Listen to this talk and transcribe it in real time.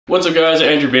What's up guys,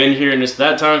 Andrew Baena here, and it's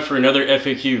that time for another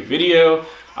FAQ video.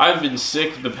 I've been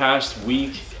sick the past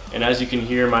week, and as you can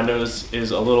hear, my nose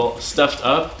is a little stuffed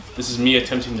up. This is me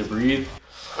attempting to breathe.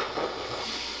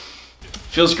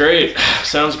 Feels great,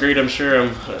 sounds great, I'm sure.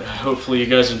 Hopefully you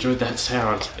guys enjoyed that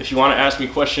sound. If you want to ask me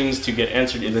questions to get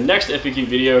answered in the next FAQ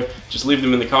video, just leave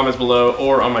them in the comments below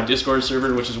or on my Discord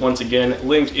server, which is once again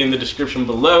linked in the description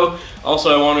below.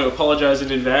 Also, I want to apologize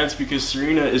in advance because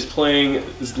Serena is playing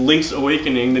Link's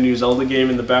Awakening, the new Zelda game,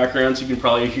 in the background, so you can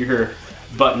probably hear her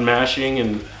button mashing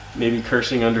and maybe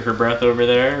cursing under her breath over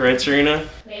there, right Serena?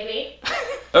 Maybe.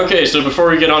 Okay, so before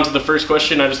we get on to the first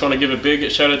question, I just want to give a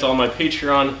big shout out to all my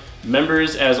Patreon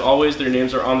members. As always, their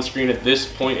names are on the screen at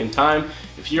this point in time.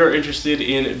 If you are interested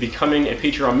in becoming a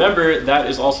Patreon member, that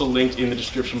is also linked in the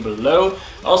description below.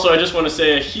 Also, I just want to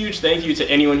say a huge thank you to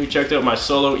anyone who checked out my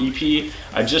solo EP.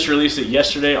 I just released it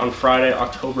yesterday on Friday,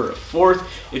 October 4th.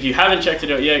 If you haven't checked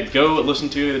it out yet, go listen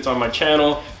to it. It's on my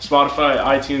channel, Spotify,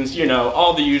 iTunes, you know,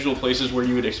 all the usual places where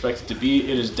you would expect it to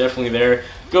be. It is definitely there.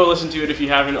 Go listen to it if you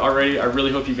haven't already. I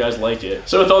really hope you guys like it.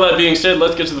 So with all that being said,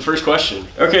 let's get to the first question.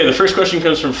 Okay, the first question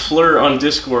comes from Fleur on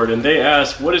Discord, and they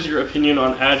ask, what is your opinion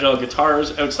on Agile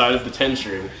guitars outside of the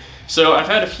 10-string? So I've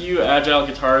had a few Agile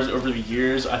guitars over the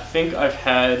years. I think I've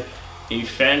had a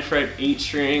Fanfret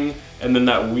 8-string, and then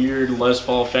that weird Les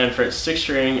Paul Fanfret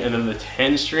 6-string, and then the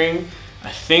 10-string. I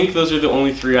think those are the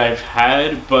only three I've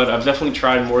had, but I've definitely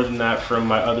tried more than that from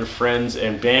my other friends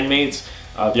and bandmates.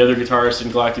 The other guitarist in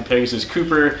Galactic Pegasus,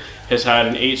 Cooper, has had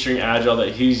an 8-string Agile that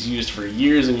he's used for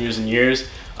years and years and years.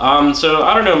 So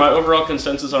I don't know, my overall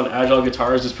consensus on Agile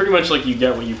guitars is pretty much like you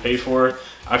get what you pay for.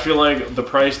 I feel like the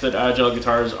price that Agile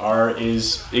guitars are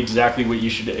is exactly what you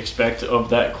should expect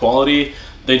of that quality.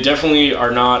 They definitely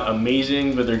are not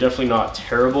amazing, but they're definitely not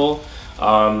terrible.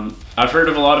 I've heard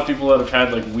of a lot of people that have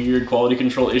had like weird quality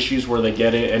control issues where they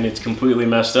get it and it's completely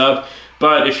messed up.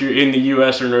 But if you're in the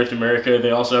US or North America, they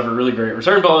also have a really great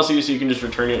return policy, so you can just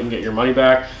return it and get your money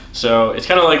back. So it's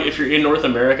kind of like if you're in North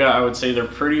America, I would say they're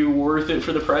pretty worth it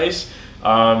for the price.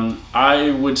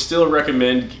 I would still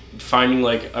recommend finding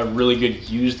like a really good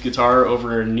used guitar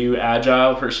over a new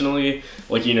Agile personally.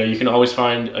 Like, you know, you can always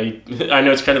find I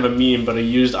know it's kind of a meme, but a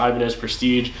used Ibanez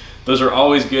Prestige. Those are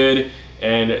always good.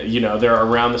 And, you know, they're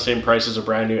around the same price as a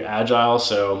brand new Agile,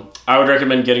 so I would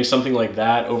recommend getting something like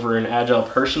that over an Agile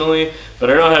personally,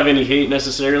 but I don't have any hate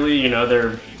necessarily. You know,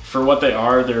 they're, for what they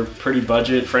are, they're pretty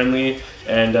budget friendly,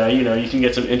 and, you know, you can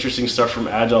get some interesting stuff from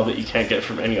Agile that you can't get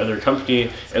from any other company,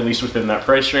 at least within that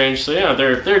price range, so yeah,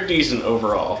 they're decent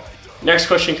overall. Next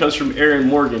question comes from Aaron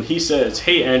Morgan. He says,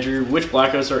 hey Andrew, which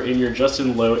blackouts are in your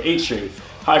Justin Lowe 8-string?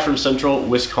 Hi from Central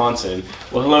Wisconsin.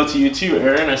 Well, hello to you too,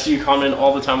 Aaron. I see you comment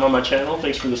all the time on my channel.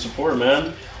 Thanks for the support,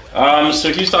 man.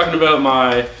 So he's talking about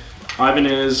my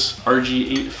Ibanez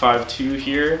RG852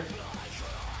 here,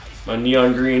 my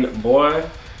neon green boy.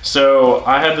 So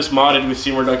I had this modded with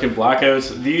Seymour Duncan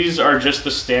blackouts. These are just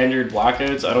the standard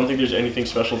blackouts. I don't think there's anything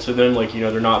special to them. Like, you know,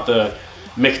 they're not the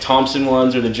Mick Thompson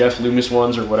ones or the Jeff Loomis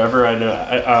ones or whatever. I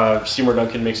know Seymour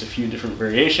Duncan makes a few different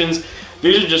variations.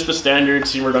 These are just the standard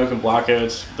Seymour Duncan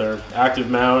blackouts. They're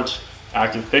active mount,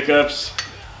 active pickups,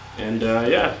 and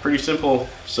yeah, pretty simple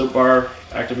soap bar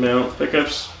active mount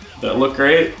pickups that look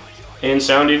great and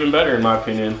sound even better in my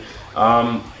opinion.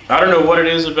 I don't know what it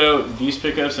is about these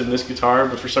pickups and this guitar,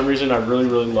 but for some reason I really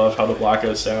love how the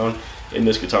blackouts sound in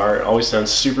this guitar. It always sounds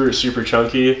super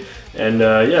chunky, and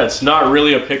yeah, it's not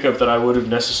really a pickup that I would have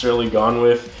necessarily gone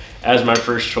with as my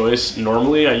first choice.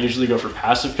 Normally I usually go for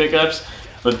passive pickups,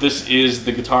 but this is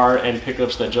the guitar and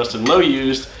pickups that Justin Lowe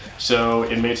used, so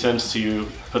it made sense to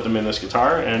put them in this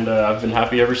guitar, and I've been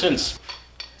happy ever since.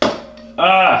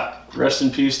 Rest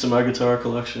in peace to my guitar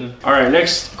collection. All right,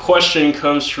 next question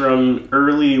comes from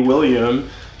Early William.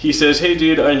 He says, hey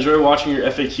dude, I enjoy watching your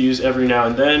FAQs every now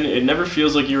and then. It never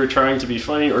feels like you are trying to be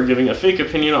funny or giving a fake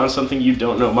opinion on something you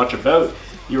don't know much about.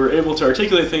 You are able to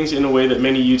articulate things in a way that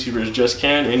many YouTubers just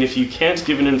can, and if you can't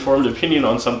give an informed opinion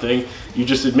on something, you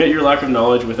just admit your lack of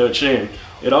knowledge without shame.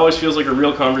 It always feels like a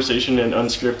real conversation and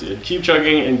unscripted. Keep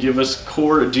chugging and give us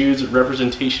core dudes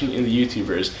representation in the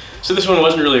YouTubers. So this one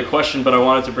wasn't really a question, but I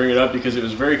wanted to bring it up because it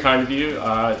was very kind of you.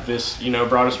 This, you know,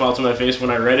 brought a smile to my face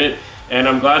when I read it, and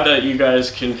I'm glad that you guys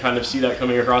can kind of see that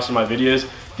coming across in my videos.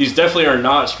 These definitely are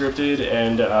not scripted,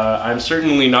 and I'm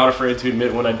certainly not afraid to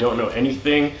admit when I don't know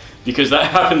anything, because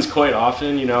that happens quite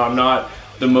often. You know, I'm not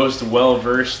the most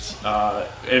well-versed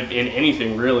in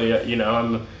anything really. You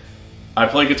know, I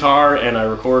play guitar and I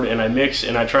record and I mix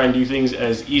and I try and do things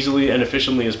as easily and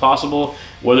efficiently as possible.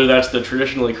 Whether that's the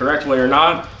traditionally correct way or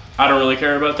not, I don't really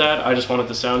care about that. I just want it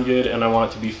to sound good and I want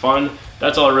it to be fun.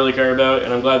 That's all I really care about,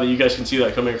 and I'm glad that you guys can see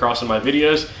that coming across in my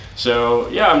videos. So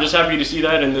yeah, I'm just happy to see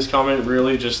that, and this comment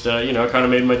really just, you know, kind of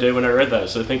made my day when I read that.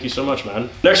 So thank you so much, man.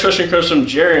 Next question comes from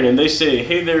Jaren, and they say,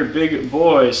 hey there, big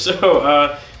boy.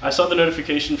 So I saw the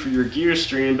notification for your Gears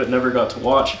stream, but never got to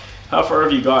watch. How far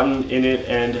have you gotten in it,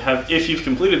 and if you've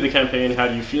completed the campaign, how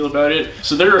do you feel about it?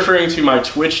 So they're referring to my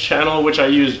Twitch channel, which I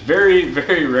use very,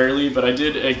 very rarely, but I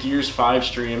did a Gears 5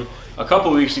 stream a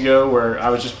couple weeks ago where I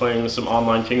was just playing some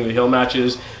online King of the Hill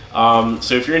matches.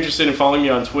 So if you're interested in following me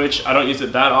on Twitch, I don't use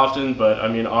it that often, but I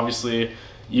mean, obviously,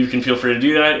 you can feel free to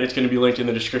do that. It's going to be linked in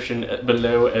the description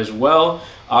below as well.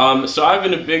 So I've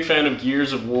been a big fan of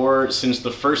Gears of War since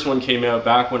the first one came out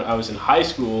back when I was in high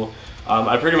school.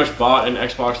 I pretty much bought an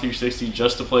Xbox 360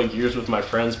 just to play Gears with my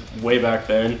friends way back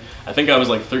then. I think I was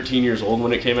like 13 years old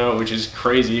when it came out, which is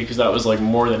crazy because that was like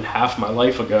more than half my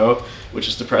life ago, which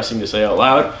is depressing to say out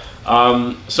loud.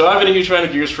 So I've been a huge fan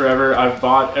of Gears forever. I've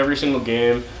bought every single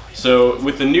game. So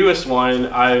with the newest one,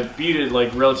 I beat it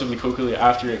like relatively quickly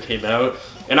after it came out,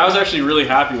 and I was actually really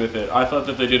happy with it. I thought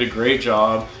that they did a great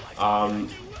job.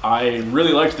 I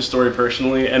really liked the story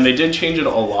personally, and they did change it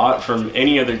a lot from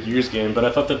any other Gears game, but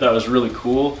I thought that that was really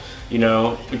cool. You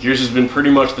know, Gears has been pretty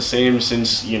much the same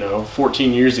since, you know,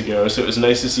 14 years ago, so it was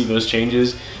nice to see those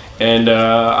changes. And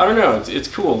I don't know, it's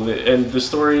cool. And the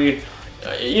story,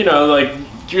 you know, like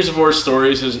Gears of War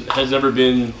stories has never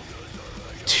been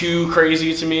too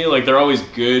crazy to me. Like, they're always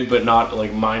good, but not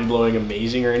like mind-blowing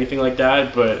amazing or anything like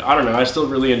that. But I don't know, I still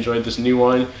really enjoyed this new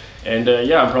one. And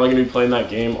yeah, I'm probably going to be playing that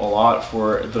game a lot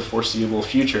for the foreseeable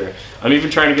future. I'm even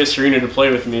trying to get Serena to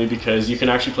play with me because you can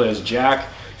actually play as Jack,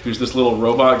 who's this little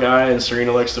robot guy, and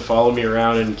Serena likes to follow me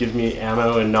around and give me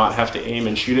ammo and not have to aim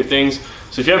and shoot at things.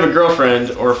 So if you have a girlfriend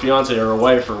or a fiance or a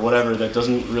wife or whatever that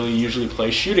doesn't really usually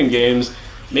play shooting games,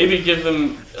 maybe give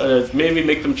them, maybe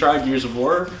make them try Gears of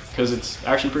War, because it's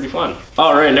actually pretty fun.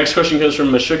 All right, next question comes from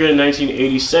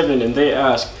Meshuggah1987, and they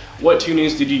ask, what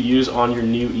tunings did you use on your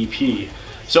new EP?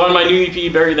 So on my new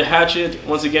EP, Bury the Hatchet,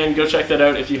 once again, go check that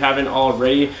out if you haven't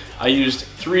already. I used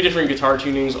 3 different guitar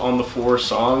tunings on the 4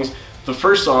 songs. The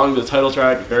first song, the title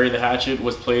track, Bury the Hatchet,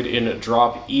 was played in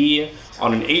drop E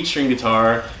on an 8-string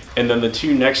guitar, and then the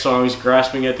 2 next songs,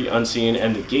 Grasping at the Unseen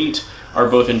and The Gate, are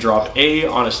both in drop A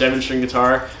on a 7-string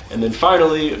guitar. And then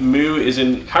finally, Moo is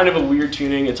in kind of a weird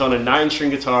tuning. It's on a 9-string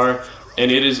guitar, and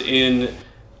it's in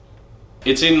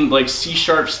like C#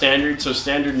 standard, so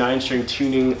standard 9-string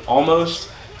tuning almost.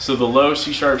 So the low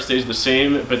C# stays the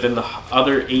same, but then the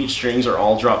other 8 strings are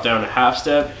all dropped down a half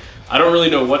step. I don't really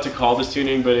know what to call this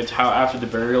tuning, but it's how After the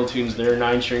Burial tunes their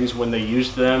 9 strings when they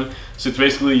used them. So it's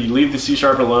basically you leave the C#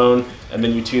 alone, and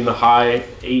then you tune the high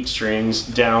 8 strings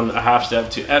down a half step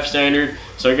to F standard.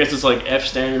 So I guess it's like F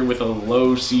standard with a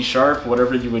low C#,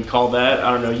 whatever you would call that.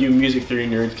 I don't know, you music theory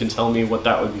nerds can tell me what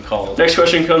that would be called. Next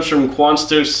question comes from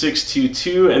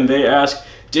Quansto622, and they ask,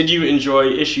 did you enjoy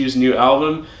Issue's new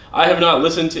album? I have not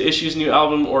listened to Issue's new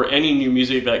album or any new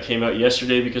music that came out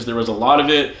yesterday because there was a lot of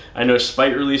it. I know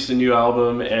Spite released a new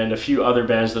album and a few other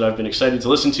bands that I've been excited to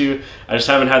listen to. I just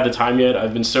haven't had the time yet.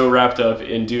 I've been so wrapped up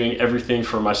in doing everything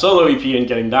for my solo EP and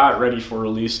getting that ready for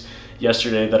release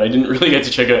yesterday that I didn't really get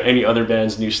to check out any other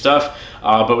band's new stuff.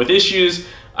 But with Issues,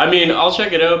 I mean, I'll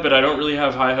check it out, but I don't really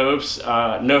have high hopes.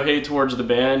 No hate towards the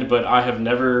band, but I have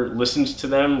never listened to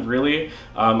them, really.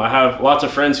 I have lots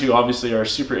of friends who obviously are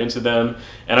super into them,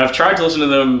 and I've tried to listen to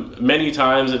them many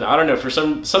times, and I don't know, for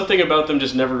something about them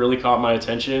just never really caught my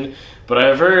attention. But I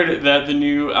have heard that the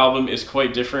new album is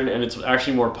quite different, and it's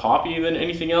actually more poppy than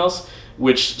anything else,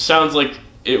 which sounds like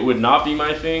it would not be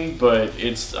my thing, but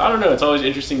it's, I don't know, it's always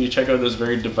interesting to check out those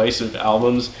very divisive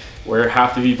albums where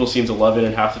half the people seem to love it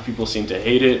and half the people seem to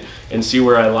hate it, and see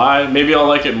where I lie. Maybe I'll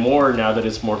like it more now that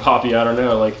it's more poppy, I don't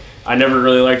know. Like, I never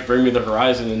really liked Bring Me the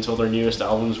Horizon until their newest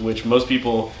albums, which most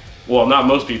people, well, not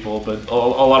most people, but a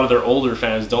lot of their older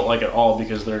fans don't like at all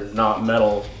because they're not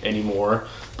metal anymore.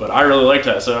 But I really like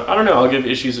that, so I don't know, I'll give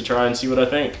Issues a try and see what I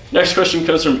think. Next question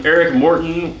comes from Eric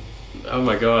Morton. Oh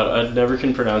my god, I never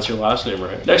can pronounce your last name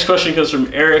right. Next question comes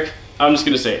from Eric. I'm just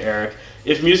gonna say Eric.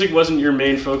 If music wasn't your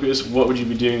main focus, what would you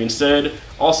be doing instead?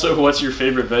 Also, what's your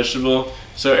favorite vegetable?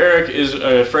 So Eric is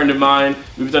a friend of mine.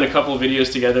 We've done a couple of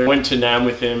videos together. Went to NAMM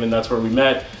with him, and that's where we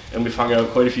met, and we've hung out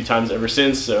quite a few times ever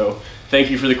since. So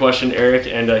thank you for the question, Eric.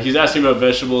 And he's asking about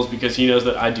vegetables because he knows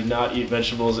that I do not eat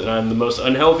vegetables and I'm the most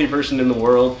unhealthy person in the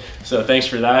world. So thanks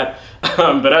for that.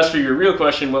 But as for your real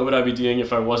question, what would I be doing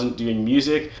if I wasn't doing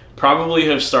music? Probably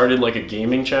have started like a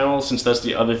gaming channel, since that's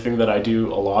the other thing that I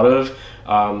do a lot of.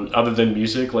 Other than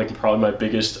music, like probably my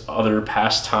biggest other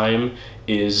pastime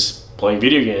is playing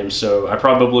video games. So I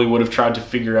probably would have tried to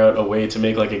figure out a way to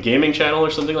make like a gaming channel or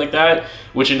something like that,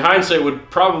 which in hindsight would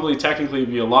probably technically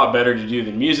be a lot better to do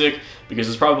than music, because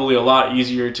it's probably a lot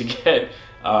easier to get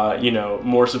you know,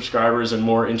 more subscribers and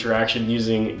more interaction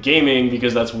using gaming,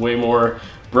 because that's way more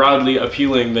broadly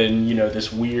appealing than, you know,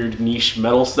 this weird niche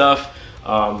metal stuff.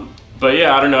 But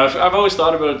yeah, I don't know. I've always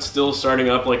thought about still starting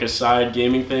up like a side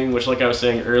gaming thing, which, like I was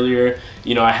saying earlier,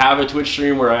 you know, I have a Twitch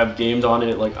stream where I've gamed on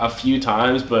it like a few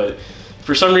times, but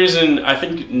for some reason, I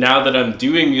think now that I'm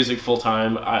doing music full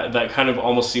time, that kind of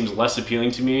almost seems less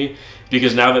appealing to me,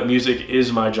 because now that music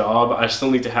is my job, I still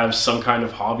need to have some kind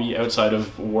of hobby outside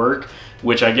of work,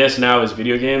 which I guess now is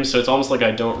video games. So it's almost like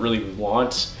I don't really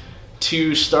want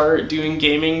to start doing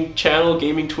gaming channel,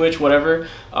 gaming Twitch, whatever,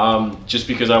 just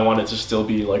because I want it to still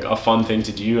be like a fun thing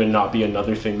to do and not be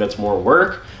another thing that's more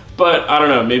work. But I don't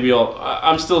know, maybe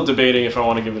I'm still debating if I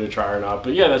want to give it a try or not.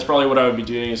 But yeah, that's probably what I would be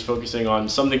doing, is focusing on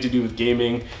something to do with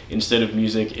gaming instead of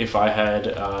music if I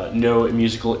had no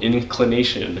musical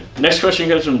inclination. Next question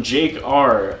comes from Jake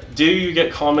R. Do you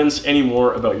get comments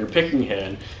anymore about your picking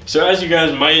hand? So as you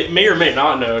guys may or may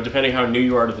not know, depending how new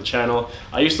you are to the channel,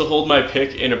 I used to hold my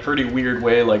pick in a pretty weird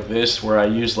way like this, where I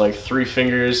used like 3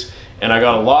 fingers, and I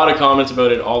got a lot of comments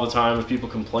about it all the time of people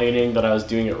complaining that I was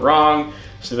doing it wrong.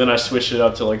 So then I switched it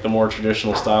up to like the more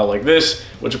traditional style like this,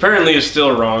 which apparently is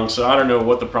still wrong, so I don't know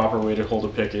what the proper way to hold a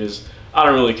pick is. I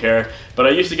don't really care, but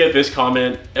I used to get this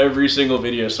comment every single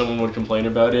video. Someone would complain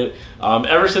about it.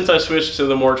 Ever since I switched to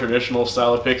the more traditional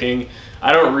style of picking,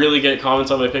 I don't really get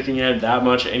comments on my picking hand that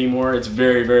much anymore. It's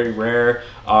very, very rare.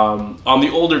 On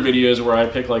the older videos where I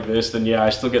pick like this, then yeah,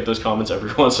 I still get those comments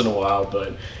every once in a while,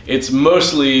 but it's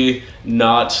mostly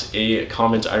not a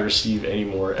comment I receive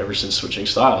anymore ever since switching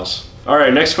styles. All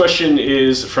right, next question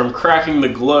is from Cracking the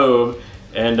Globe,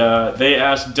 and they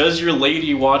ask, does your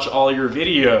lady watch all your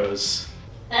videos?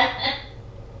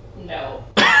 No.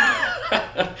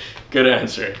 Good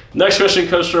answer. Next question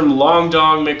comes from Long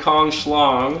Dong McCong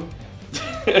Schlong,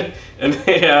 and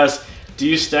they ask, do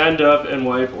you stand up and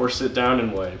wipe or sit down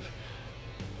and wipe?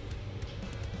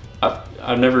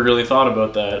 I've never really thought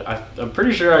about that. I'm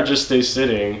pretty sure I just stay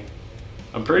sitting.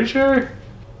 I'm pretty sure.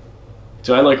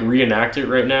 Do I like reenact it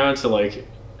right now to like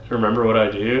remember what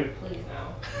I do? Please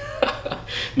no.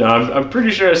 No, I'm pretty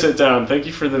sure I sit down. Thank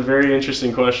you for the very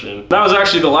interesting question. That was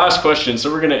actually the last question,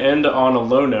 so we're gonna end on a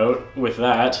low note with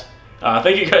that.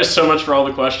 Thank you guys so much for all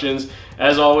the questions.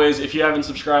 As always, if you haven't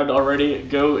subscribed already,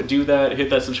 go do that. Hit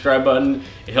that subscribe button.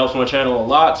 It helps my channel a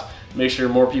lot. Make sure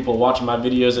more people watch my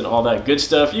videos and all that good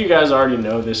stuff. You guys already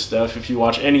know this stuff. If you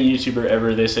watch any YouTuber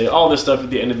ever, they say all this stuff at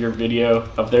the end of their video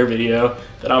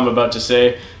that I'm about to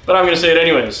say, but I'm gonna say it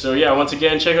anyways. So yeah, once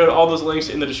again, check out all those links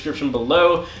in the description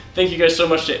below. Thank you guys so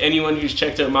much to anyone who's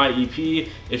checked out my EP.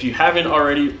 If you haven't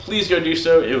already, please go do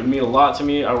so. It would mean a lot to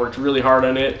me. I worked really hard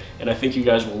on it, and I think you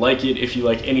guys will like it if you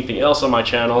like anything else on my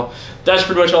channel. That's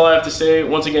pretty much all I have to say.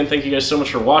 Once again, thank you guys so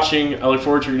much for watching. I look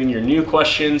forward to reading your new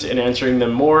questions and answering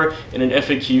them more in an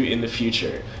FAQ in the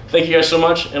future. Thank you guys so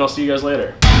much, and I'll see you guys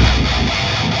later.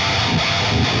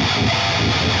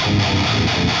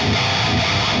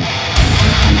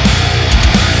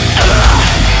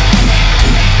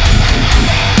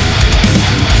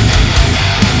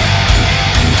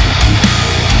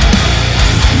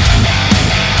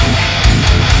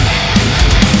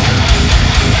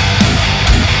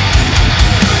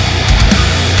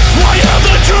 I am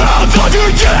the truth of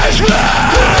your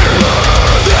judgment.